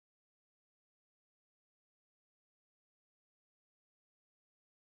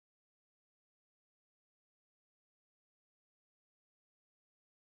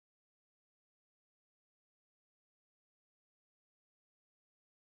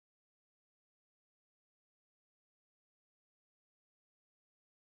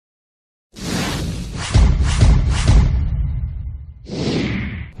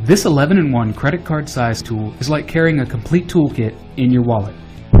This 11-in-1 credit card size tool is like carrying a complete toolkit in your wallet.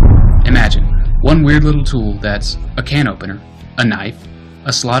 Imagine one weird little tool that's a can opener, a knife,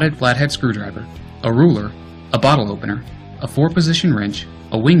 a slotted flathead screwdriver, a ruler, a bottle opener, a 4-position wrench,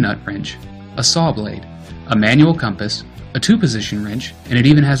 a wingnut wrench, a saw blade, a manual compass, a 2-position wrench, and it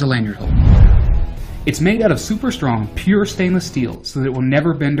even has a lanyard hole. It's made out of super strong, pure stainless steel so that it will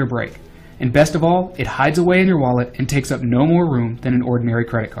never bend or break. And best of all, it hides away in your wallet and takes up no more room than an ordinary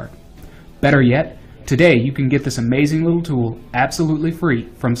credit card. Better yet, today you can get this amazing little tool absolutely free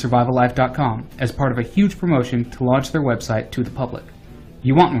from survivallife.com as part of a huge promotion to launch their website to the public.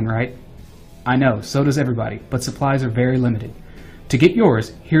 You want one, right? I know, so does everybody, but supplies are very limited. To get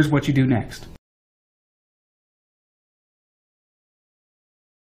yours, here's what you do next.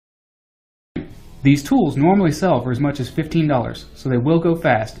 These tools normally sell for as much as $15, so they will go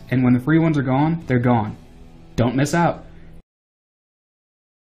fast, and when the free ones are gone, they're gone. Don't miss out.